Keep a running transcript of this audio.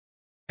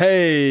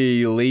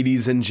Hey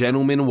ladies and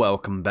gentlemen,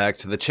 welcome back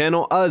to the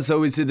channel. As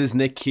always, it is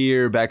Nick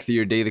here, back for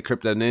your daily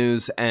crypto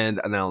news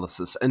and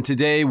analysis. And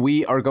today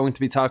we are going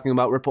to be talking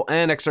about Ripple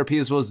and XRP,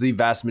 as well as the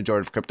vast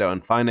majority of crypto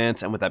and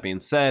finance. And with that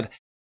being said,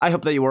 I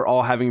hope that you are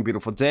all having a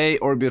beautiful day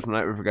or a beautiful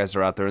night wherever you guys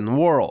are out there in the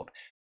world.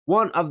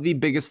 One of the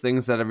biggest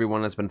things that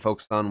everyone has been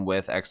focused on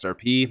with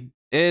XRP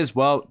is,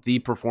 well, the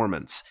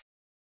performance.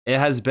 It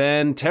has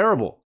been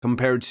terrible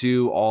compared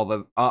to all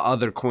the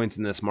other coins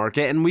in this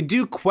market. And we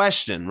do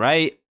question,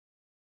 right?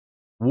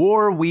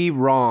 Were we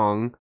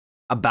wrong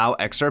about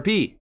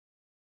XRP?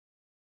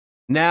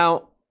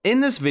 Now, in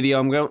this video,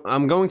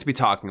 I'm going to be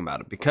talking about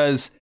it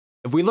because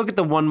if we look at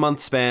the 1 month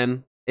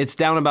span, it's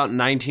down about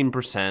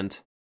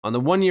 19%. On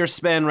the 1 year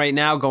span right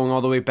now, going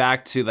all the way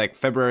back to like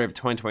February of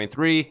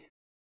 2023,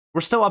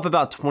 we're still up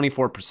about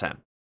 24%.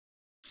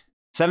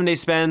 7 day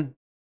span,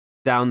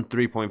 down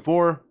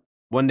 3.4.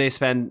 1 day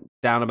span,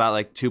 down about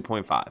like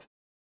 2.5.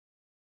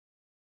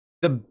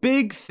 The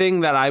big thing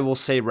that I will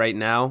say right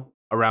now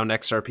around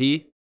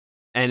XRP,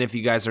 and if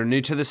you guys are new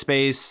to the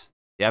space,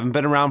 you haven't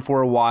been around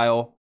for a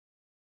while,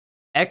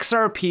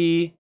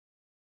 XRP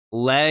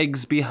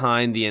lags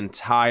behind the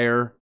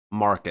entire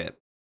market.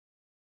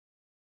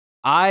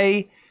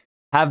 I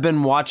have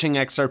been watching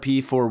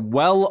XRP for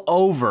well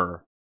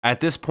over, at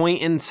this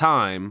point in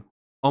time,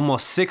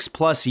 almost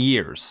 6+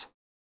 years.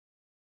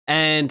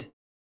 And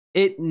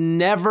it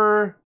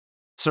never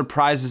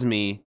surprises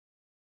me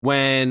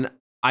when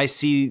I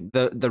see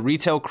the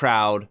retail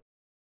crowd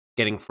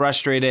getting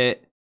frustrated.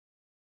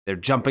 They're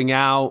jumping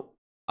out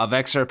of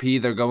XRP.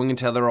 They're going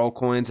into other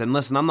altcoins. And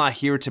listen, I'm not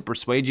here to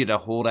persuade you to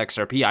hold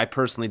XRP. I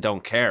personally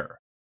don't care,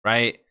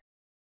 right?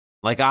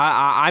 Like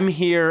I'm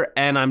here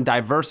and I'm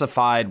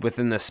diversified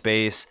within the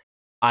space.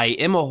 I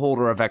am a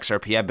holder of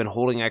XRP. I've been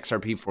holding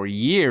XRP for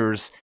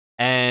years.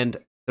 And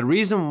the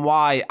reason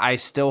why I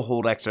still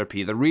hold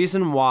XRP, the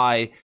reason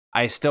why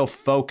I still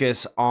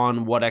focus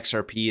on what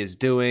XRP is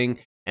doing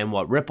and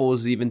what Ripple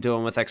is even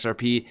doing with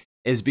XRP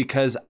is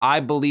because I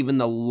believe in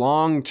the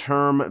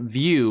long-term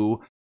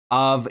view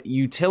of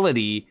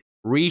utility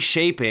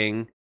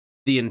reshaping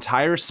the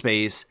entire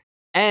space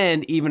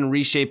and even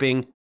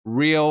reshaping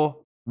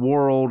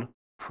real-world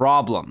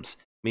problems,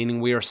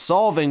 meaning we are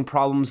solving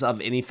problems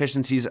of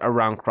inefficiencies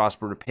around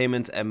cross-border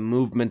payments and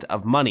movement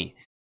of money.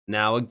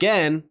 Now,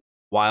 again,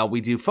 while we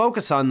do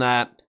focus on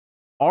that,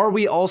 are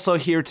we also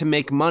here to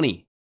make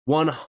money?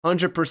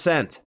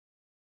 100%.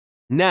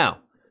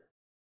 Now,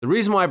 the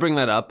reason why I bring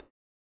that up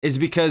is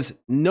because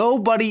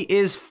nobody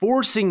is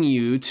forcing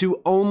you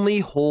to only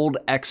hold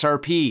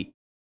XRP.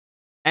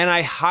 And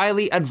I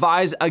highly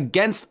advise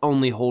against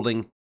only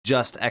holding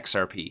just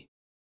XRP.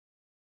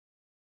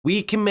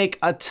 We can make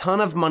a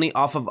ton of money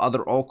off of other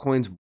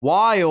altcoins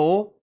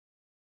while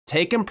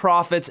taking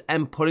profits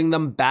and putting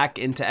them back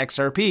into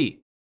XRP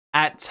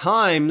at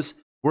times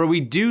where we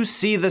do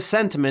see the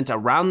sentiment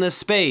around this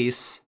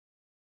space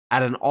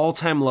at an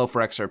all-time low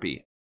for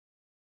XRP.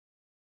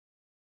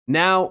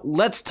 Now,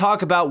 let's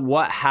talk about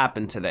what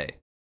happened today.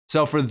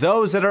 So for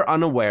those that are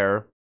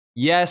unaware,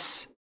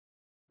 yes,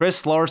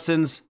 Chris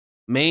Larson's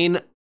main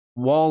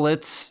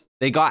wallets,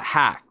 they got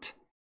hacked.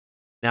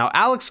 Now,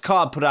 Alex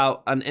Cobb put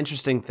out an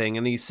interesting thing,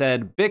 and he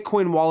said,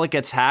 Bitcoin wallet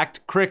gets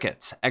hacked,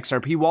 crickets.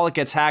 XRP wallet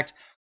gets hacked,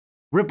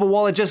 Ripple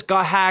wallet just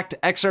got hacked,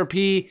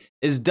 XRP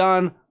is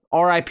done,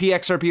 RIP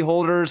XRP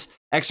holders,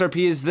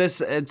 XRP is this,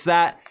 it's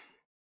that.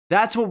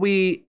 That's what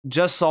we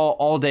just saw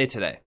all day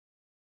today.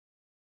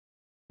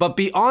 But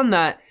beyond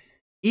that,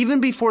 even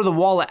before the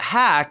wallet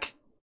hack,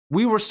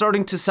 we were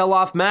starting to sell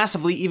off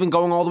massively, even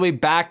going all the way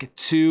back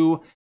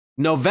to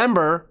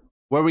November,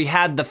 where we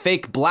had the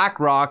fake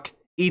BlackRock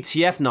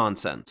ETF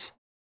nonsense.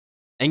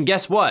 And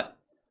guess what?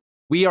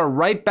 We are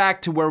right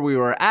back to where we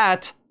were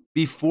at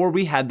before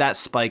we had that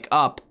spike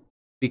up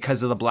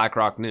because of the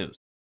BlackRock news.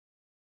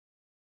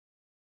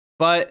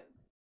 But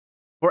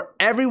for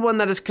everyone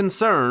that is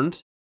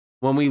concerned,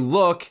 when we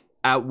look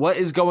at what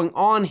is going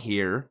on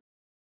here,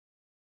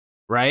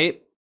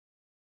 right?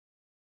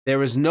 There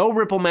was no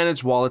Ripple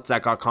managed wallets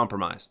that got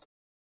compromised.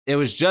 It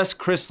was just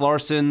Chris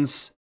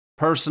Larson's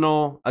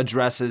personal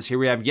addresses. Here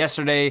we have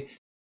yesterday,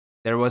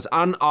 there was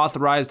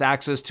unauthorized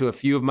access to a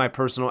few of my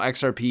personal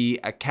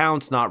XRP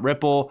accounts, not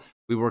Ripple.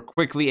 We were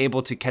quickly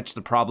able to catch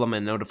the problem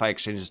and notify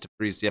exchanges to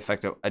freeze the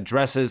affected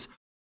addresses.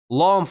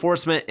 Law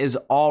enforcement is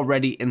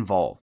already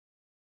involved.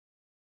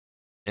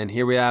 And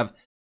here we have,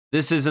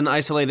 this is an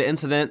isolated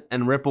incident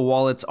and Ripple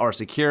wallets are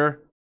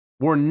secure.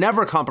 Were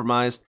never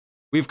compromised.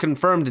 We've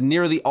confirmed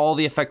nearly all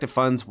the affected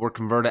funds were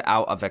converted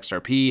out of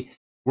XRP.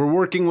 We're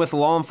working with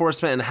law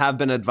enforcement and have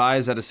been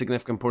advised that a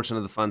significant portion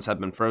of the funds have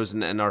been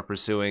frozen and are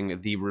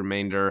pursuing the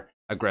remainder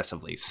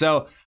aggressively.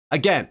 So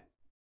again,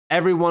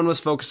 everyone was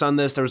focused on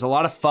this. There was a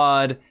lot of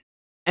FUD.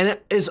 And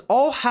it is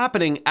all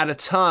happening at a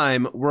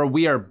time where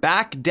we are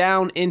back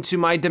down into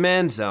my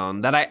demand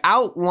zone that I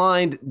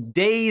outlined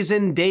days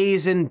and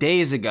days and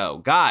days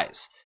ago.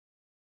 Guys,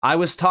 I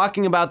was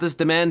talking about this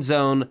demand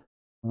zone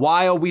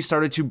while we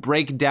started to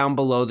break down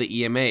below the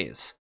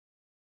EMAs.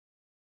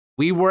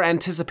 We were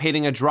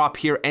anticipating a drop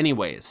here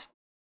anyways.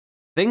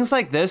 things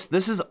like this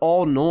is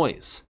all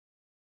noise.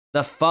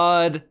 The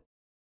FUD,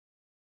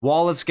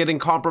 wallets getting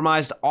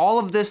compromised, all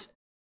of this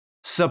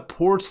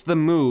supports the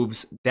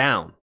moves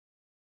down.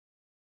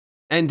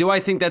 And do I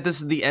think that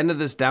this is the end of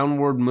this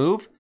downward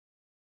move?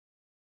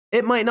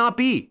 It might not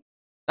be.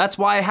 That's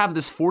why I have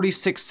this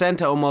 46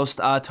 cent almost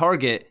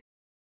target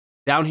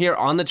down here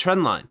on the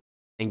trend line.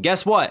 And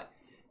guess what?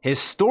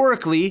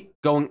 Historically,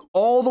 going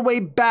all the way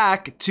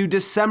back to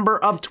December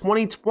of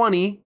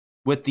 2020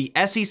 with the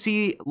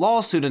SEC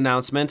lawsuit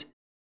announcement,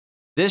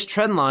 this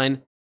trend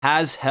line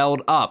has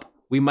held up.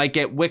 We might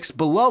get wicks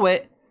below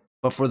it,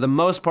 but for the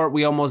most part,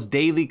 we almost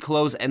daily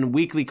close and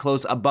weekly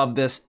close above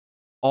this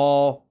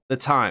all the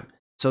time.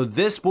 So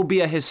this will be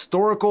a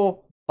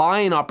historical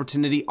buying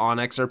opportunity on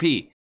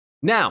XRP.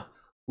 Now,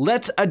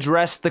 let's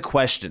address the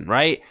question,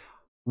 right?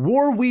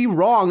 Were we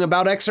wrong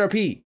about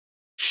XRP?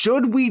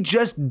 Should we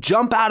just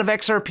jump out of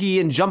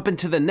XRP and jump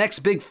into the next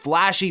big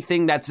flashy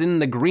thing that's in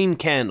the green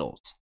candles?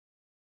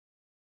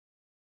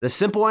 The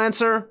simple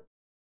answer,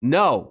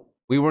 no,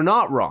 we were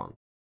not wrong.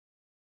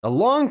 The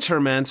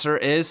long-term answer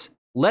is,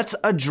 let's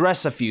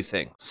address a few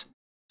things.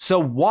 So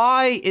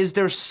why is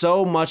there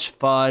so much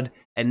FUD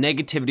and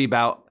negativity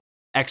about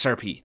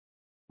XRP?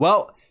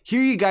 Well,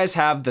 here you guys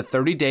have the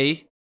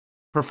 30-day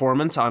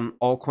performance on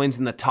altcoins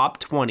in the top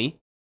 20.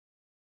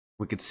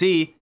 We could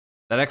see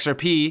that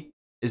XRP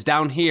is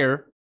down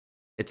here.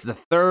 It's the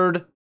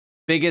third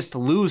biggest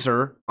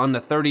loser on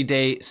the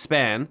 30-day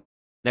span,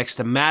 next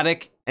to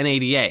Matic and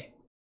ADA.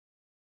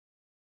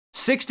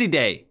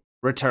 60-day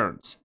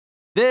returns.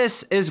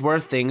 This is where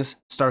things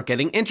start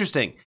getting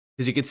interesting,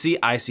 because you can see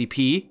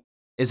ICP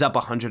is up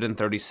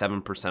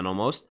 137%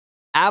 almost.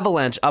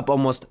 Avalanche up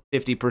almost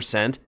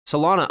 50%,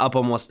 Solana up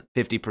almost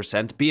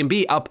 50%,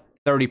 BNB up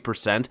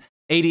 30%,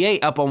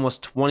 ADA up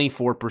almost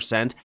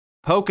 24%,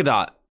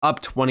 Polkadot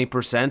up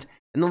 20%,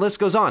 and the list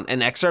goes on.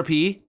 And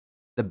XRP,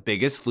 the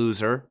biggest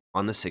loser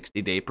on the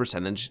 60-day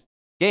percentage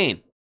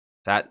gain.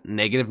 It's at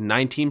negative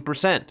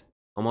 19%,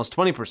 almost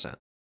 20%.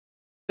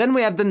 Then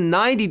we have the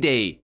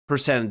 90-day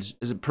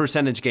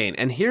percentage gain,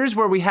 and here's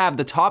where we have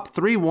the top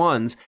 3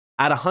 ones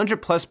at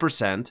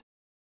 100+%.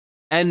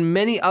 And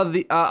many of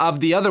the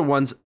other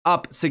ones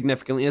up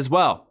significantly as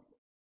well.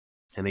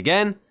 And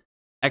again,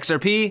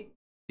 XRP,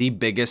 the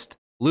biggest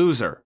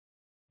loser.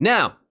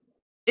 Now,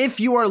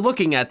 if you are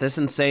looking at this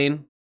and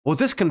saying, well,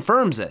 this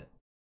confirms it,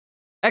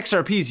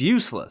 XRP is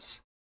useless,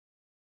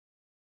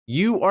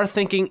 you are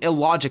thinking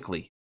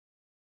illogically.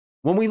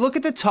 When we look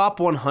at the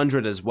top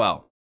 100 as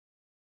well,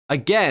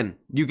 again,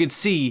 you could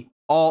see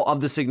all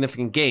of the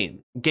significant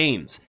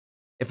gains.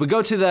 If we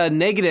go to the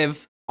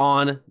negative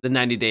on the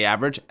 90-day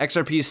average,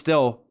 XRP is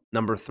still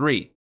number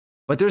 3.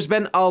 But there's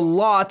been a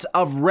lot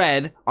of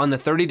red on the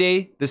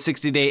 30-day, the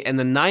 60-day, and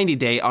the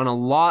 90-day on a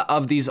lot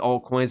of these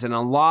altcoins and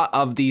a lot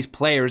of these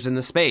players in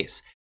the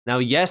space. Now,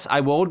 yes,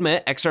 I will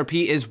admit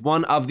XRP is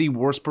one of the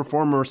worst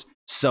performers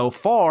so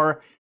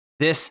far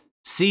this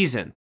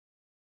season.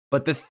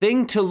 But the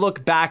thing to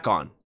look back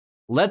on,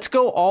 let's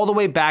go all the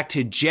way back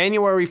to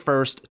January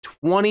 1st,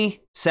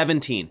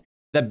 2017.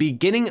 The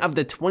beginning of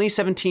the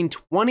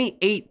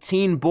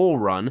 2017-2018 bull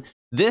run.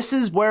 This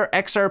is where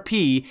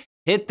XRP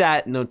hit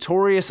that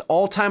notorious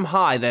all-time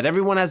high that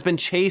everyone has been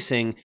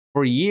chasing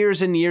for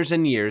years and years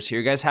and years. Here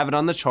you guys have it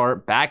on the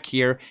chart back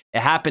here.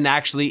 It happened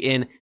actually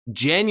in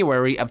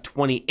January of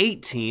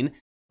 2018,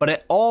 but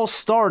it all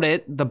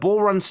started, the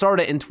bull run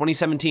started in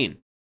 2017.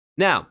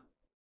 Now,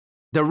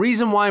 the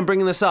reason why I'm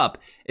bringing this up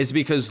is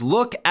because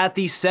look at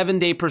the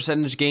 7-day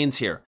percentage gains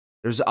here.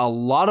 There's a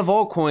lot of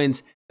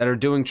altcoins that are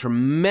doing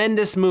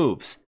tremendous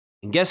moves.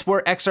 And guess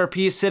where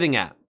XRP is sitting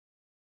at?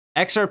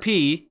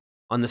 XRP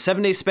on the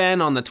 7-day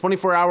span, on the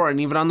 24-hour, and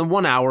even on the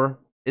 1 hour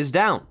is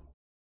down.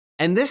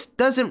 And this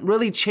doesn't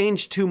really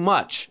change too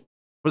much.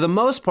 For the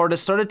most part, it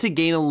started to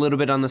gain a little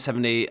bit on the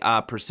 7-day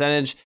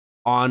percentage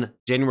on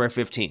January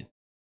 15th.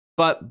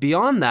 But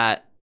beyond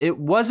that, it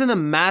wasn't a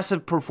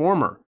massive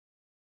performer.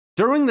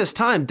 During this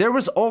time, there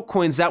was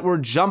altcoins that were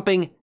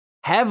jumping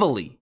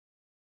heavily.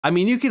 I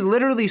mean, you could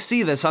literally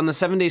see this on the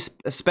 7-day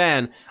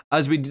span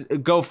as we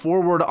go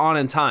forward on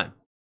in time.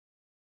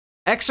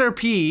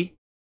 XRP,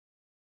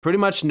 pretty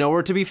much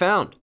nowhere to be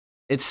found.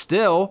 It's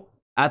still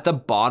at the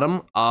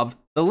bottom of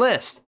the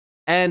list.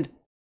 And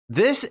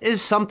this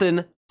is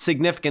something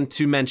significant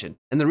to mention.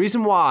 And the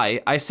reason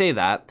why I say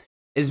that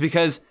is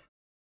because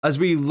as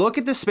we look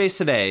at the space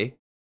today,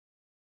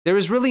 there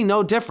is really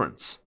no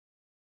difference.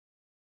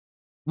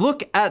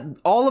 Look at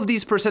all of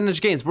these percentage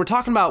gains. We're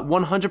talking about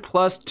 100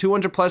 plus,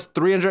 200 plus,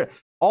 300,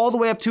 all the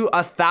way up to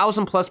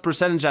 1,000 plus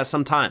percentage at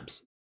some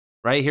times,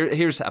 right?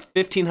 Here's a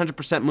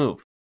 1,500%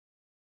 move.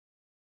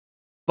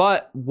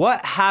 But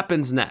what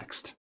happens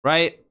next,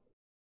 right?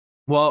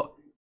 Well,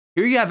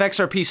 here you have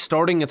XRP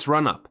starting its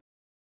run up,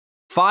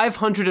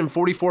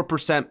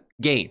 544%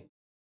 gain.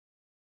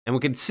 And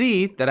we can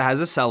see that it has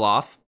a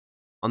sell-off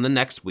on the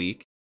next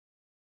week.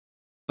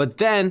 But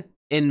then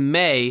in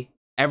May,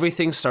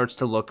 everything starts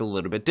to look a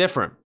little bit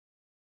different.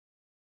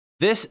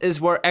 This is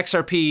where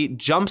XRP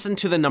jumps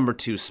into the number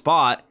 2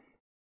 spot,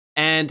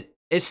 and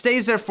It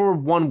stays there for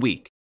 1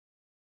 week.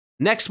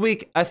 Next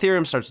week,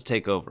 Ethereum starts to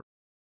take over.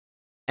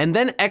 And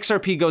then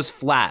XRP goes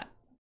flat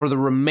for the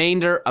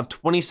remainder of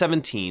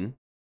 2017,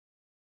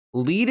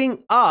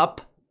 leading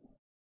up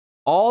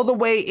all the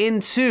way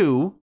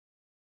into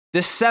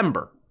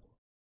December.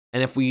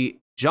 And if we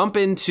jump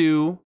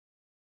into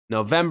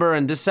November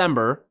and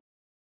December,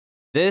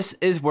 this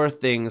is where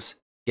things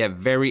get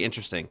very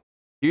interesting.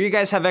 Here you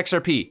guys have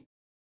XRP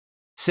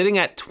sitting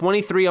at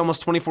 23,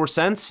 almost 24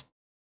 cents.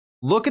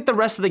 Look at the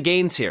rest of the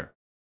gains here.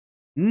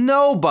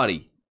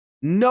 Nobody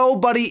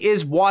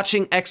is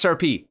watching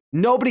XRP.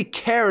 Nobody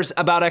cares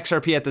about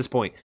XRP at this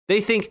point. They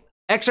think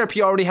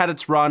XRP already had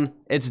its run.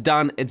 It's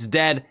done. It's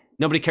dead.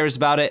 Nobody cares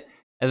about it.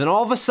 And then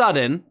all of a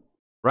sudden,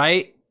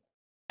 right,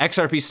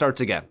 XRP starts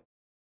again.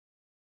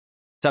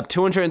 It's up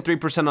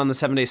 203% on the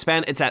 7-day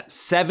span. It's at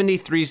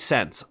 73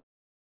 cents.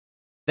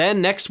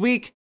 Then next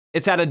week,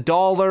 it's at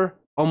 $1,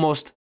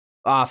 almost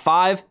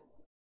 5.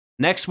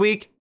 Next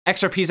week,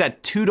 XRP is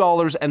at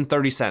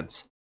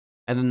 $2.30.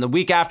 And then the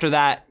week after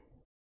that,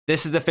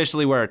 this is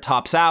officially where it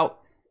tops out.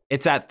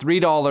 It's at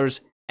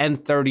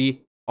 $3.30,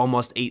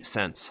 almost 8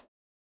 cents.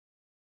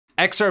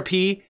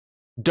 XRP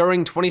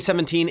during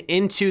 2017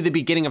 into the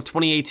beginning of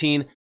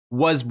 2018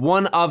 was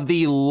one of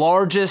the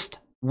largest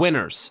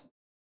winners.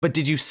 But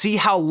did you see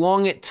how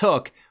long it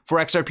took for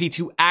XRP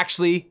to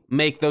actually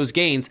make those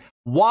gains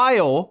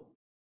while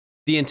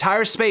the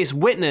entire space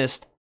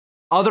witnessed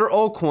other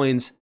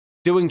altcoins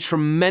doing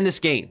tremendous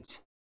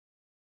gains?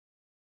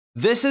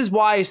 This is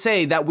why I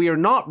say that we are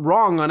not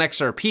wrong on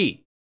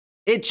XRP.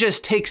 It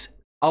just takes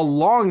a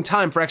long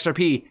time for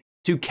XRP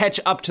to catch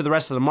up to the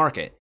rest of the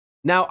market.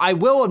 Now, I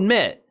will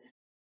admit,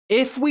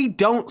 if we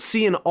don't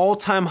see an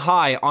all-time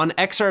high on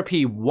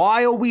XRP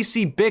while we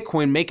see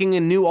Bitcoin making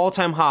a new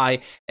all-time high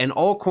and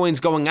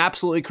altcoins going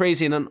absolutely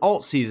crazy in an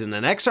alt season,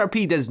 and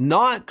XRP does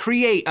not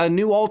create a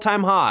new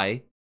all-time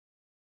high,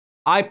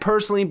 I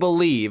personally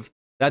believe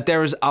that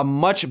there is a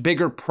much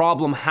bigger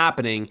problem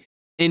happening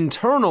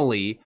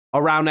internally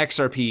around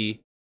XRP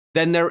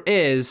than there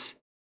is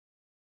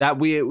that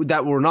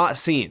we're not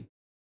seeing.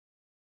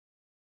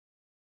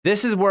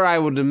 This is where I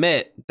would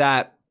admit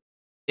that,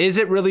 is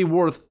it really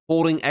worth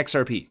holding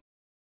XRP?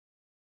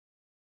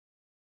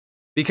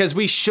 Because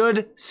we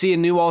should see a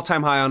new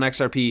all-time high on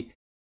XRP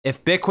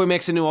if Bitcoin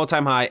makes a new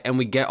all-time high and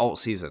we get alt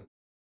season.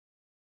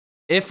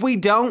 If we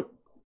don't,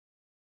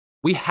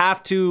 we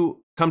have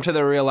to come to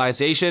the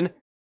realization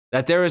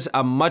that there is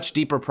a much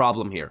deeper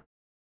problem here.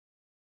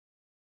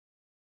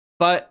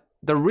 But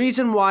the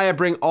reason why I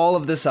bring all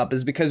of this up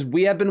is because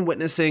we have been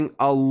witnessing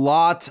a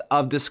lot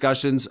of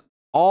discussions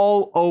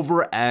all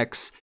over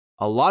X.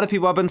 A lot of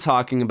people have been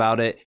talking about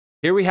it.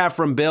 Here we have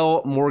from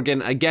Bill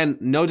Morgan. Again,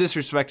 no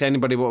disrespect to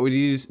anybody, but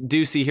we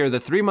do see here the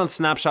 3-month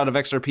snapshot of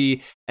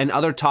XRP and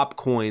other top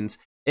coins.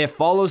 It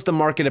follows the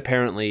market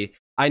apparently.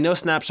 I know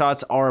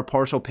snapshots are a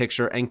partial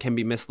picture and can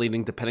be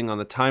misleading depending on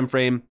the time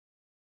frame,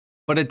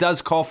 but it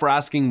does call for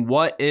asking,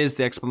 what is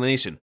the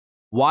explanation?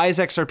 Why is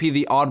XRP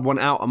the odd one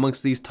out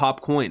amongst these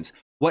top coins?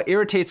 What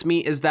irritates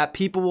me is that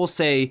people will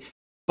say,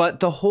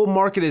 but the whole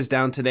market is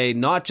down today,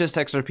 not just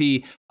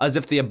XRP, as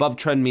if the above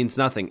trend means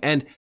nothing.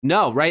 And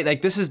no, right?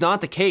 Like, this is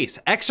not the case.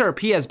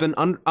 XRP has been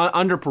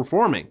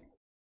underperforming.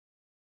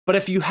 But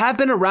if you have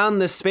been around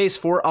this space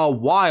for a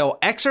while,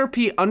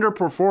 XRP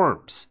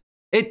underperforms.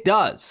 It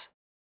does.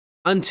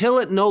 Until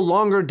it no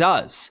longer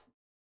does.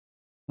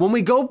 When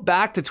we go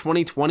back to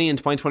 2020 and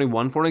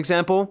 2021, for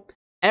example,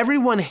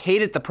 everyone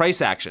hated the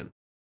price action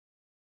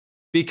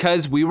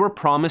because we were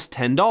promised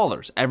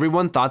 $10.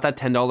 Everyone thought that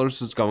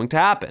 $10 was going to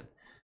happen.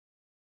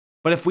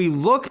 But if we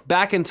look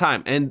back in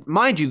time, and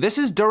mind you, this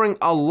is during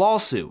a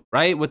lawsuit,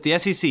 right, with the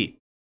SEC,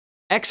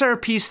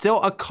 XRP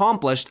still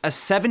accomplished a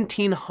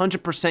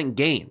 1,700%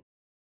 gain.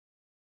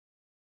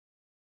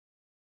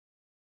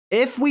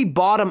 If we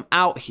bottom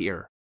out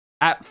here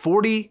at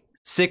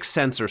 46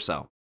 cents or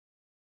so,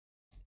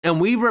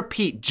 and we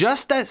repeat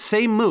just that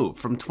same move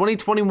from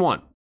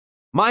 2021,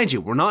 mind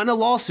you, we're not in a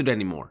lawsuit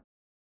anymore,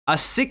 a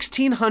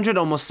 1,600,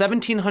 almost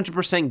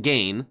 1,700%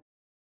 gain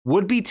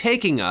would be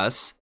taking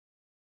us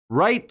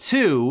right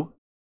to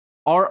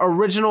our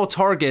original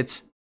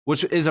targets,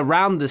 which is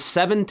around the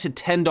 $7 to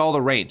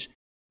 $10 range.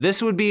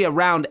 This would be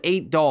around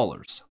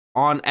 $8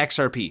 on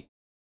XRP.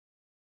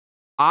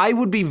 I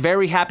would be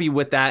very happy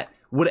with that.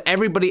 Would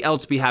everybody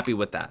else be happy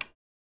with that?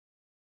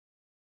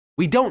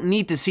 We don't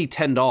need to see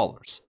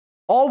 $10.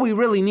 All we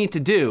really need to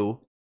do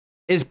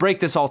is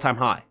break this all-time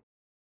high.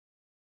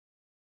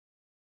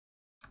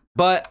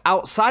 But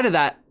outside of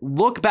that,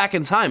 look back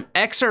in time.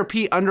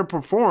 XRP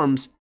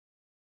underperforms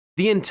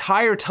the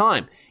entire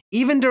time.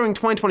 Even during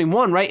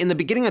 2021, right? In the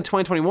beginning of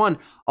 2021,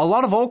 a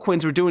lot of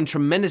altcoins were doing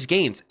tremendous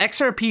gains.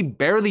 XRP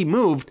barely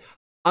moved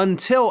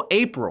until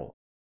April.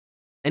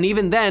 And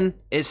even then,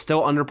 it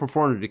still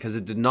underperformed because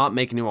it did not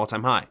make a new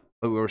all-time high.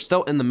 But we were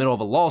still in the middle of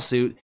a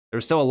lawsuit. There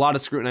was still a lot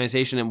of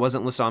scrutinization. It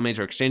wasn't listed on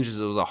major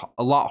exchanges. It was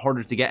a lot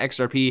harder to get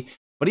XRP.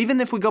 But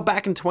even if we go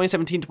back in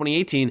 2017,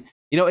 2018,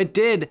 you know,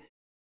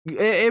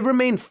 it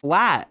remained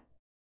flat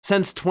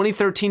since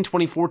 2013,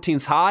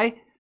 2014's high.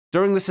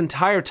 during this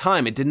entire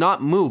time. It did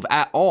not move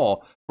at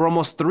all for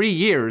almost 3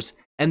 years,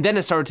 and then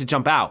it started to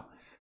jump out.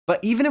 But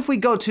even if we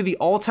go to the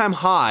all-time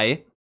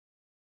high,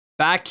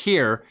 back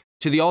here,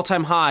 to the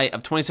all-time high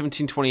of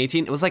 2017,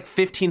 2018, it was like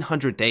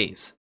 1,500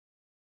 days.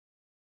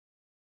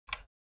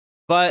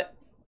 But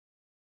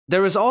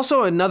there was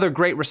also another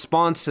great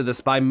response to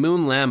this by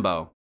Moon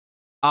Lambo.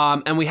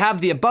 And we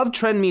have the above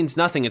trend means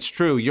nothing. It's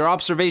true. Your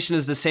observation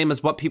is the same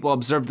as what people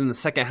observed in the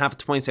second half of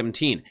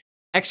 2017.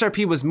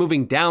 XRP was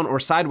moving down or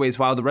sideways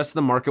while the rest of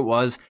the market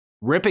was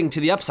ripping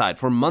to the upside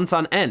for months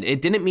on end.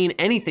 It didn't mean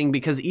anything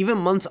because even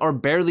months are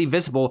barely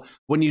visible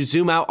when you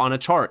zoom out on a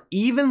chart.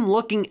 Even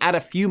looking at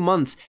a few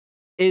months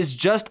is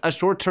just a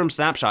short-term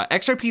snapshot.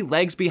 XRP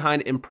lags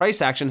behind in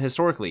price action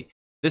historically.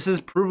 This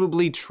is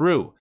provably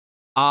true.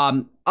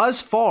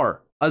 As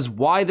far as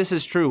why this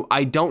is true,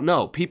 I don't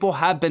know. People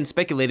have been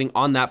speculating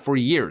on that for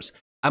years.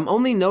 I'm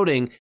only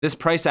noting this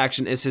price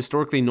action is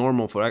historically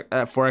normal for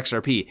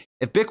XRP.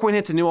 If Bitcoin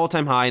hits a new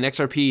all-time high and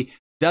XRP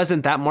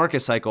doesn't that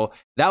market cycle,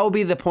 that will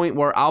be the point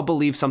where I'll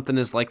believe something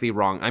is likely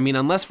wrong. I mean,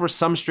 unless for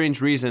some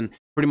strange reason,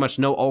 pretty much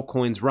no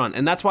altcoins run.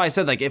 And that's why I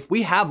said, like, if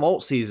we have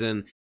alt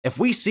season, if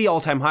we see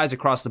all-time highs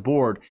across the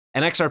board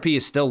and XRP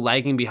is still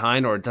lagging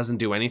behind or it doesn't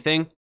do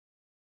anything,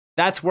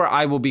 that's where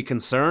I will be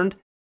concerned.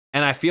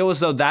 And I feel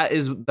as though that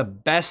is the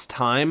best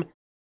time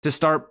to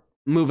start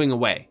moving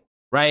away,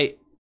 right?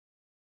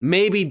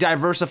 Maybe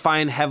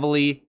diversifying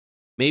heavily,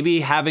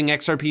 maybe having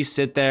XRP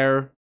sit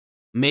there,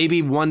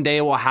 maybe one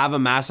day we'll have a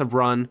massive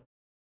run.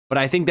 But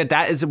I think that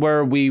that is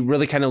where we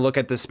really kind of look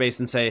at this space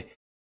and say,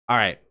 all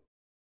right,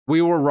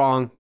 we were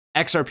wrong.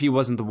 XRP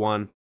wasn't the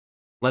one.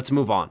 Let's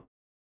move on.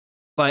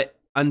 But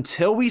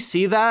until we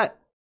see that,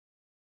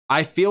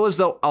 I feel as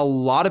though a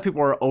lot of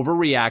people are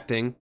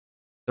overreacting.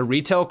 The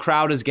retail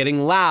crowd is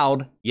getting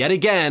loud yet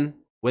again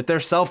with their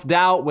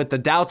self-doubt, with the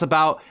doubts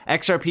about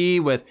XRP,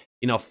 with,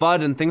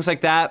 FUD and things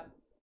like that.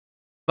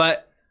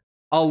 But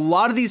a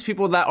lot of these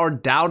people that are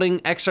doubting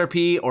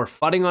XRP or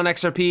fudding on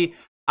XRP,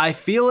 I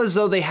feel as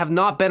though they have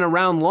not been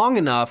around long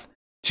enough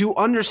to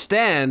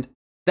understand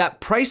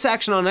that price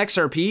action on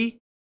XRP,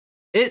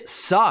 it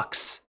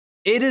sucks.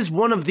 It is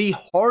one of the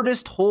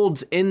hardest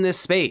holds in this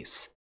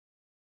space.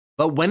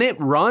 But when it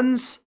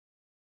runs,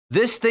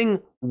 this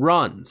thing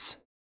runs.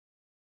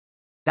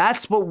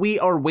 That's what we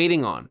are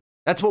waiting on.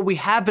 That's what we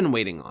have been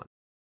waiting on.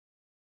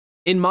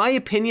 In my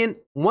opinion,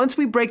 once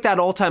we break that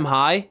all-time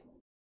high,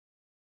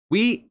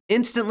 we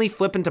instantly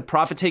flip into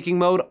profit-taking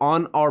mode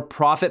on our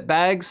profit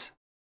bags,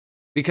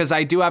 because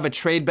I do have a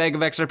trade bag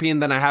of XRP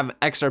and then I have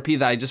XRP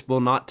that I just will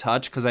not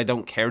touch because I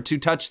don't care to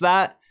touch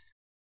that.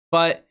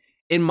 But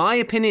in my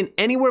opinion,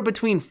 anywhere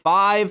between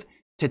 $5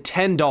 to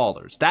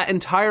 $10, that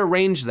entire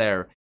range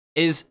there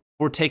is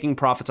for taking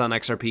profits on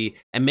XRP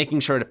and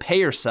making sure to pay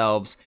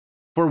yourselves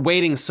for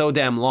waiting so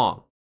damn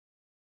long.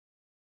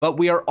 But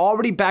we are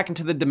already back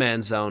into the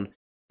demand zone.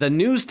 The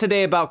news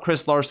today about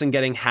Chris Larsen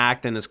getting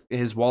hacked and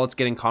his wallets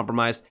getting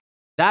compromised,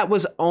 that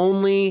was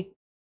only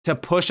to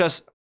push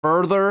us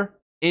further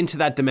into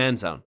that demand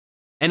zone.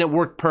 And it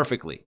worked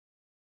perfectly.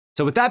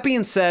 So with that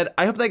being said,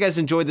 I hope that you guys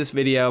enjoyed this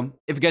video.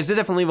 If you guys did,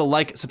 definitely leave a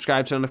like,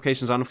 subscribe, turn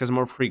notifications on if you guys have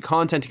more free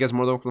content. You guys are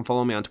more than welcome to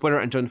follow me on Twitter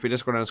and join the free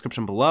Discord in the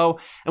description below.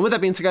 And with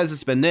that being said, guys,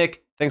 it's been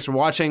Nick. Thanks for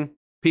watching.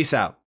 Peace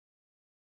out.